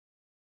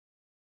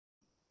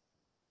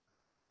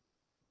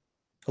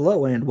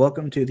Hello and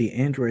welcome to the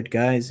Android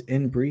Guys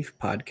in Brief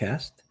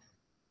podcast.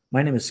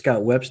 My name is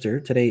Scott Webster.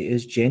 Today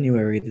is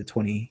January the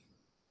 20.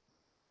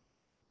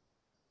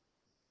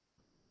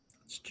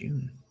 It's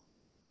June.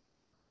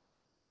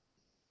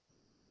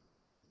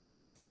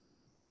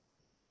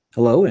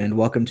 Hello and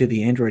welcome to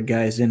the Android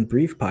Guys in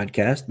Brief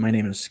podcast. My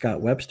name is Scott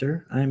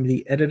Webster. I'm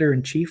the editor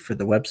in chief for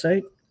the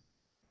website.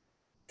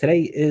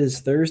 Today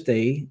is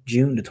Thursday,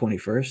 June the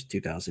 21st,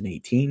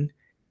 2018,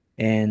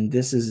 and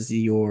this is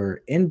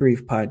your in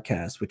brief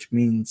podcast, which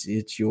means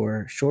it's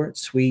your short,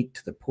 sweet,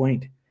 to the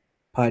point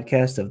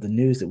podcast of the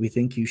news that we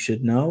think you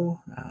should know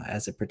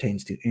as it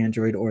pertains to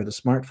Android or the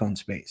smartphone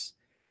space.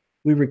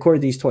 We record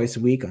these twice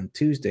a week on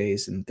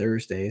Tuesdays and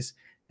Thursdays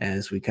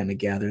as we kind of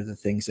gather the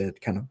things that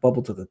kind of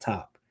bubble to the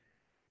top.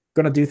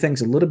 Going to do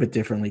things a little bit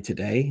differently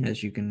today,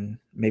 as you can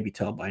maybe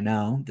tell by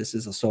now. This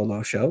is a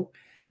solo show.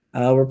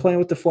 We're playing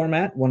with the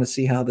format. Want to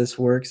see how this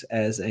works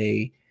as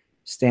a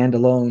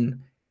standalone,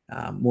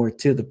 more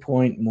to the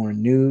point, more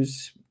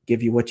news,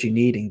 give you what you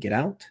need and get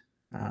out.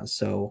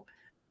 So,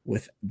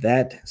 with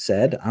that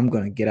said, I'm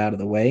going to get out of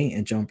the way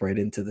and jump right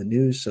into the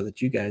news so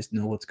that you guys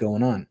know what's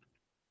going on.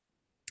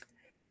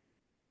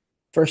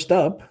 First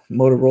up,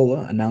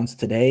 Motorola announced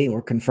today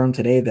or confirmed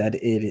today that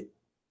it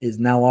is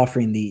now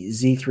offering the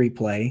Z3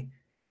 Play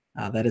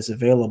that is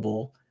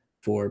available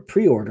for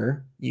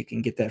pre-order. You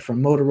can get that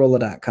from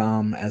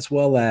Motorola.com as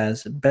well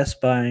as Best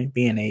Buy,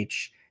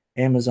 B&H,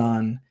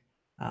 Amazon,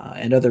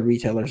 and other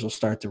retailers will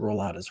start to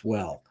roll out as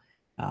well.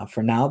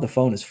 For now, the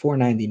phone is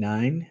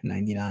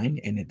 $499.99,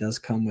 and it does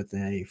come with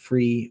a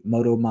free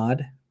Moto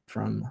mod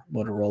from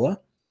Motorola.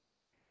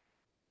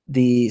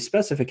 The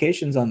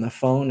specifications on the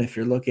phone, if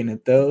you're looking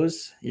at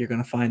those, you're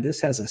going to find this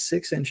has a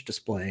 6-inch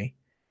display.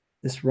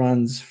 This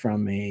runs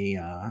from a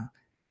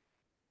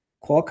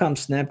Qualcomm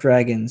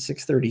Snapdragon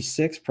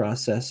 636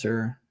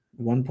 processor,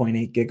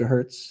 1.8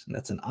 gigahertz.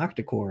 That's an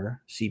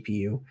octa-core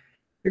CPU.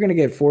 You're going to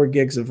get 4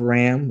 gigs of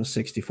RAM with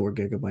 64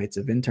 gigabytes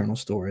of internal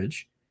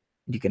storage.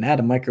 You can add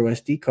a micro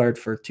SD card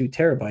for 2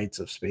 terabytes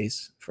of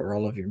space for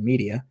all of your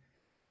media.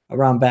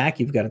 Around back,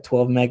 you've got a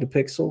 12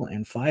 megapixel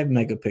and 5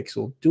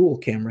 megapixel dual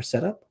camera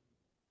setup.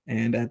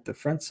 And at the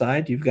front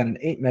side, you've got an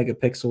 8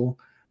 megapixel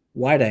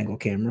wide angle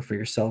camera for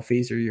your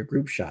selfies or your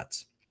group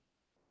shots.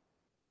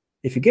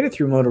 If you get it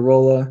through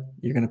Motorola,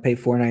 you're going to pay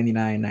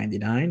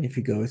 $499.99. If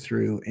you go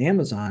through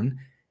Amazon,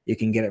 you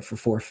can get it for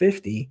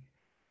 $450,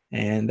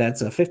 and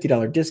that's a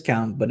 $50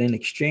 discount. But in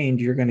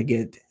exchange, you're going to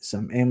get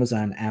some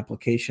Amazon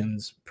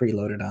applications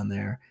preloaded on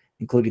there,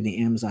 including the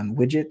Amazon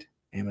widget,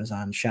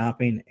 Amazon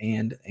Shopping,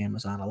 and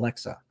Amazon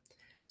Alexa.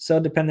 So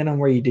depending on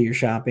where you do your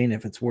shopping,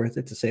 if it's worth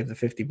it to save the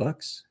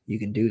 $50, you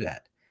can do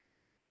that.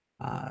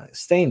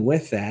 Staying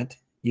with that,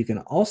 you can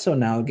also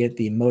now get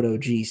the Moto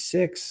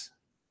G6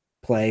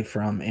 Play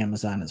from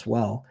Amazon as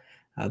well.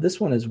 This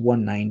one is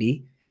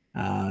 $190.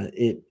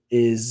 It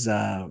is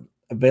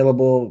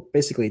available,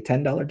 basically a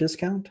 $10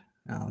 discount.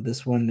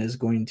 This one is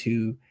going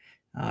to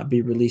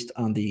be released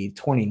on the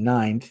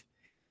 29th,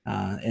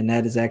 and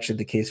that is actually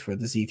the case for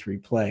the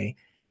Z3 Play.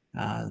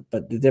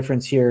 But the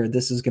difference here,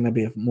 this is going to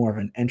be more of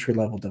an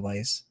entry-level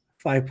device.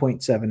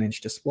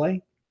 5.7-inch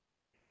display,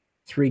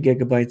 3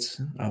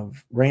 gigabytes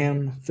of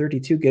RAM,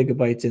 32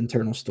 gigabytes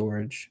internal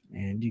storage,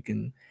 and you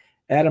can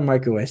add a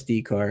micro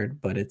SD card,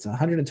 but it's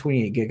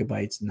 128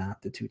 gigabytes, not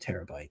the 2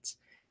 terabytes.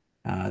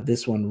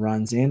 This one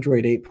runs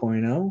Android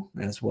 8.0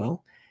 as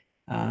well.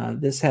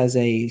 This has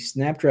a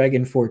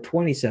Snapdragon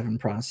 427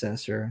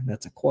 processor.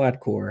 That's a quad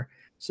core,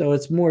 so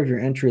it's more of your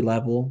entry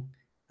level,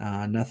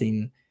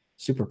 nothing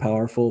super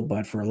powerful,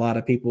 but for a lot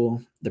of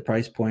people, the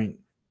price point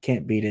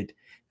can't beat it.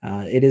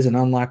 It is an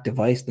unlocked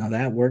device. Now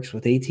that works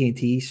with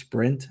AT&T,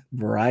 Sprint,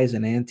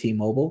 Verizon, and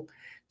T-Mobile.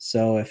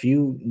 So if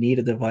you need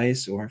a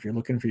device or if you're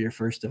looking for your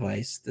first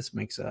device, this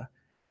makes a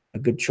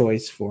good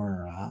choice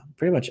for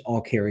pretty much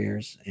all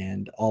carriers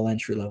and all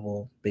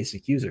entry-level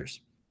basic users.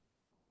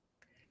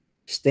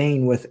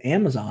 Staying with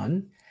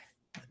Amazon,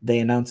 it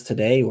announced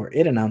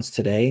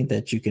today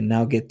that you can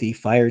now get the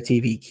Fire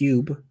TV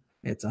Cube.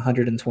 It's a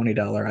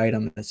 $120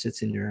 item that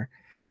sits in your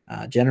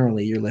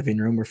generally your living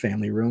room or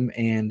family room,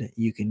 and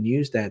you can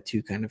use that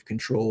to kind of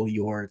control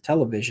your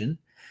television.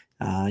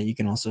 You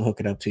can also hook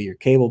it up to your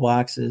cable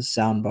boxes,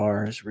 sound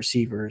bars,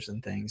 receivers,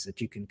 and things that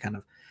you can kind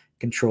of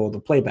control the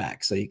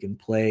playback. So you can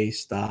play,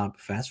 stop,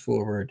 fast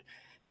forward.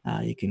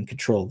 You can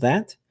control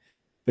that.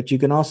 But you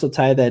can also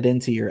tie that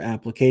into your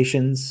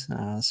applications.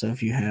 So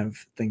if you have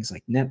things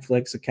like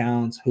Netflix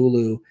accounts,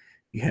 Hulu,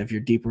 you have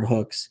your deeper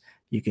hooks,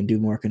 you can do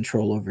more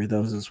control over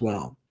those as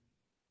well.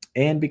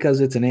 And because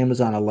it's an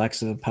Amazon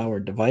Alexa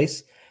powered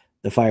device,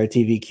 the Fire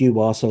TV Cube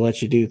also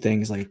lets you do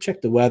things like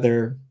check the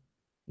weather,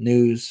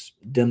 news,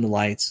 dim the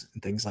lights,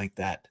 and things like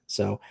that.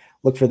 So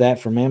look for that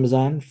from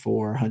Amazon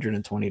for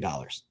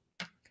 $120.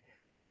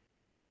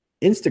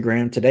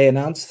 Instagram today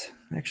announced,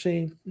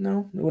 actually,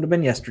 no, it would have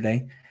been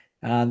yesterday,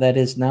 that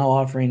is now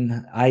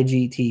offering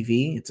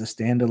IGTV. It's a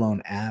standalone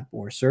app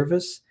or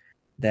service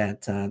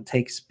that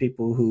takes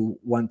people who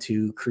want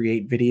to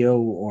create video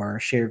or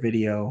share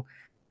video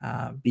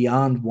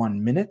beyond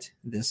 1 minute,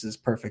 this is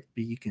perfect.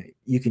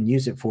 You can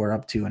use it for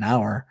up to an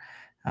hour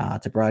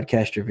to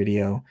broadcast your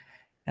video.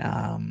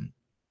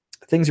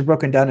 Things are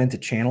broken down into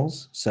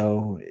channels,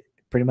 so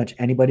pretty much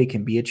anybody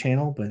can be a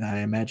channel, but I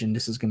imagine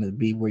this is going to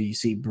be where you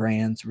see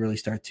brands really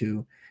start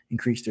to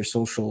increase their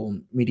social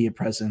media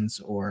presence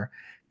or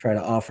try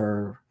to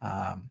offer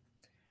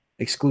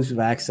exclusive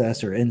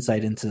access or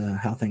insight into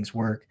how things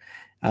work.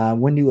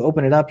 When you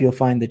open it up, you'll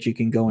find that you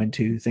can go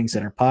into things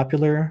that are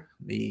popular,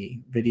 the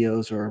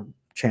videos or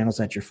channels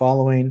that you're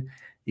following.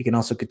 You can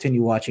also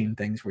continue watching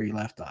things where you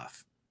left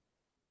off.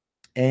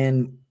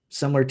 And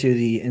similar to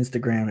the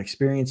Instagram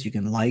experience, you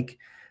can like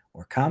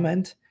or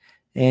comment,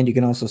 and you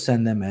can also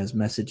send them as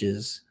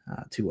messages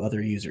to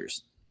other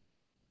users.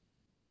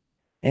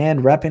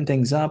 And wrapping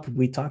things up,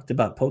 we talked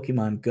about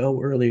Pokemon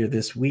Go earlier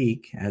this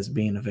week as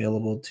being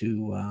available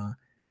to,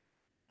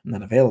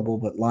 not available,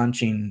 but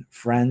launching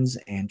friends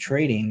and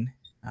trading.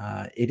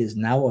 It is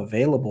now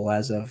available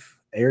as of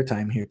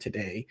airtime here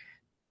today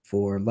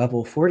for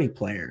level 40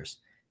 players.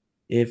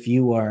 If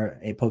you are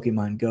a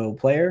Pokemon Go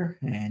player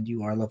and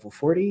you are level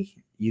 40,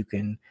 you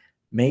can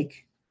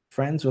make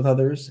friends with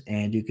others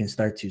and you can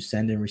start to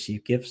send and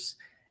receive gifts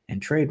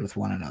and trade with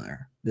one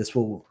another. This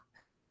will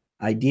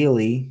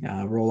ideally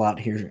roll out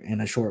here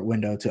in a short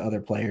window to other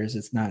players.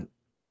 It's not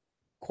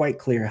quite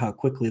clear how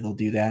quickly they'll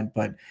do that,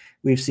 but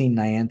we've seen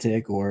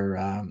Niantic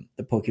or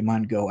the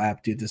Pokemon Go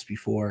app do this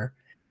before.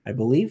 I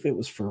believe it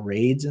was for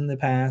raids in the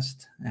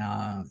past.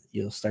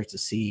 You'll start to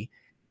see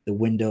the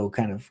window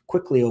kind of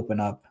quickly open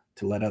up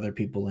to let other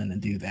people in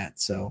and do that.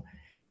 So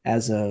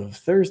as of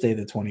Thursday,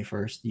 the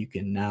 21st, you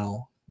can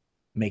now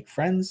make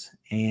friends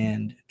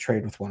and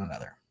trade with one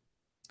another.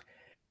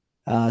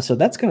 So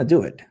that's going to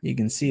do it. You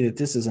can see that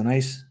this is a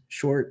nice,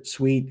 short,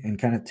 sweet, and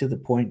kind of to the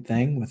point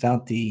thing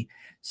without the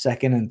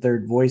second and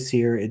third voice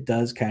here. It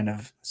does kind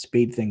of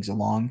speed things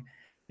along.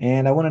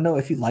 And I want to know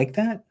if you like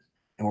that,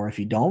 or if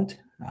you don't,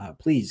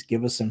 please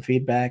give us some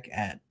feedback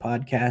at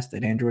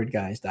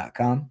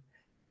podcast@AndroidGuys.com.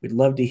 We'd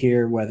love to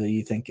hear whether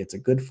you think it's a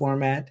good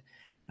format,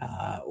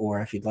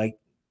 or if you'd like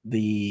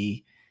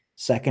the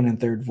second and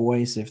third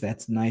voice, if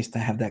that's nice to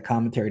have that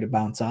commentary to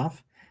bounce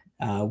off.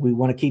 We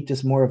want to keep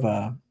this more of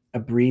a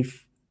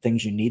brief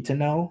things you need to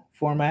know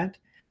format,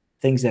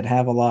 things that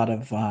have a lot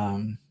of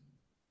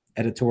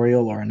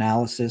editorial or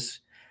analysis.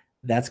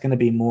 That's going to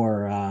be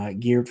more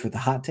geared for the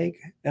hot take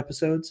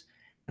episodes.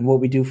 And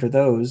what we do for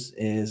those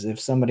is if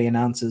somebody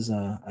announces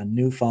a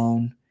new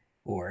phone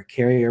or a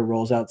carrier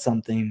rolls out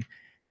something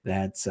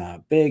that's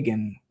big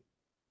and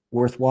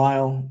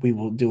worthwhile, we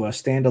will do a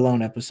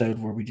standalone episode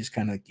where we just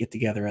kind of get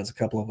together as a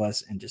couple of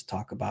us and just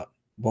talk about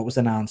what was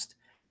announced,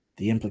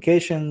 the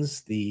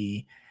implications,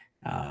 the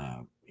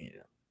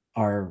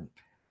our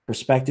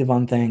perspective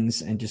on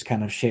things, and just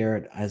kind of share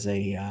it as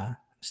a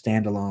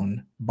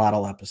standalone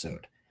bottle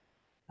episode.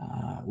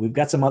 We've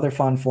got some other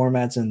fun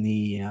formats in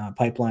the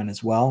pipeline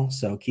as well,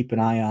 so keep an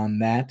eye on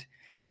that.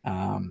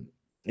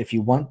 If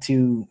you want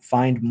to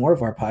find more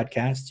of our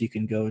podcasts, you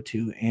can go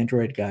to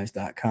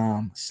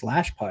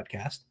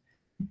AndroidGuys.com/podcast,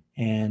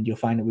 and you'll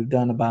find that we've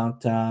done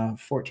about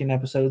 14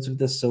 episodes of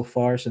this so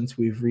far since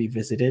we've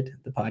revisited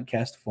the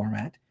podcast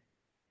format.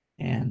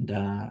 And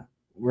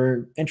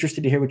we're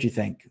interested to hear what you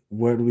think.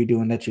 What are we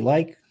doing that you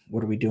like?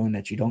 What are we doing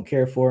that you don't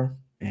care for?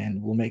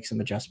 And we'll make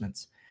some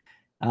adjustments.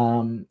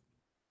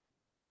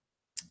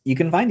 You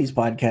can find these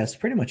podcasts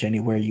pretty much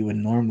anywhere you would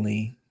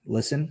normally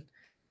listen.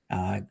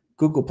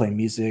 Google Play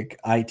Music,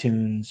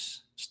 iTunes,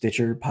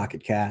 Stitcher,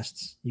 Pocket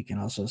Casts. You can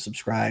also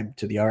subscribe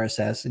to the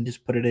RSS and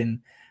just put it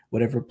in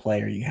whatever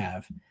player you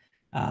have.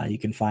 You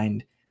can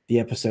find the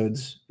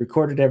episodes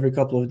recorded every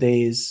couple of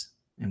days,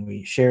 and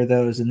we share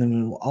those, and then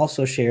we will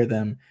also share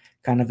them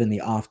kind of in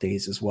the off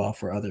days as well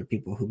for other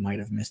people who might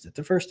have missed it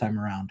the first time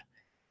around.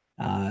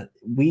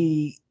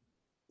 We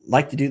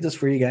like to do this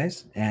for you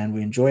guys, and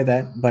we enjoy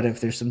that, but if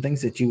there's some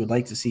things that you would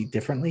like to see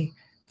differently,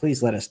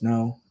 please let us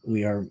know.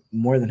 We are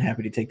more than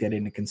happy to take that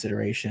into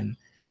consideration.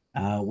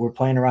 We're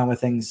playing around with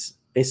things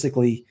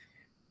basically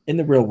in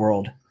the real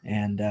world,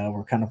 and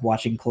we're kind of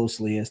watching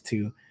closely as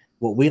to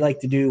what we like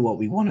to do, what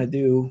we want to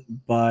do,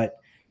 but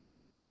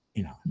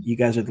you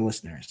guys are the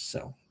listeners,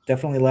 so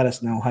definitely let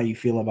us know how you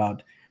feel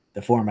about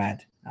the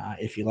format,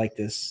 if you like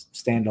this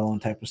standalone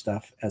type of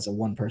stuff as a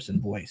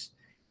one-person voice.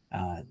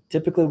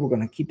 Typically, we're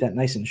going to keep that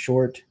nice and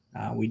short.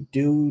 We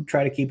do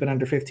try to keep it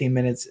under 15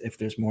 minutes if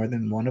there's more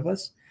than one of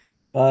us,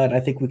 but I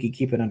think we could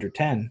keep it under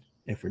 10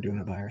 if we're doing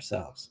it by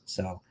ourselves.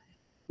 So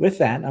with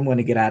that, I'm going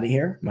to get out of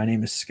here. My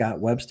name is Scott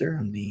Webster.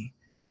 I'm the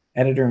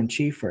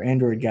editor-in-chief for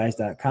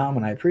AndroidGuys.com,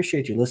 and I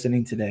appreciate you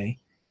listening today.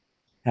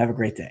 Have a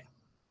great day.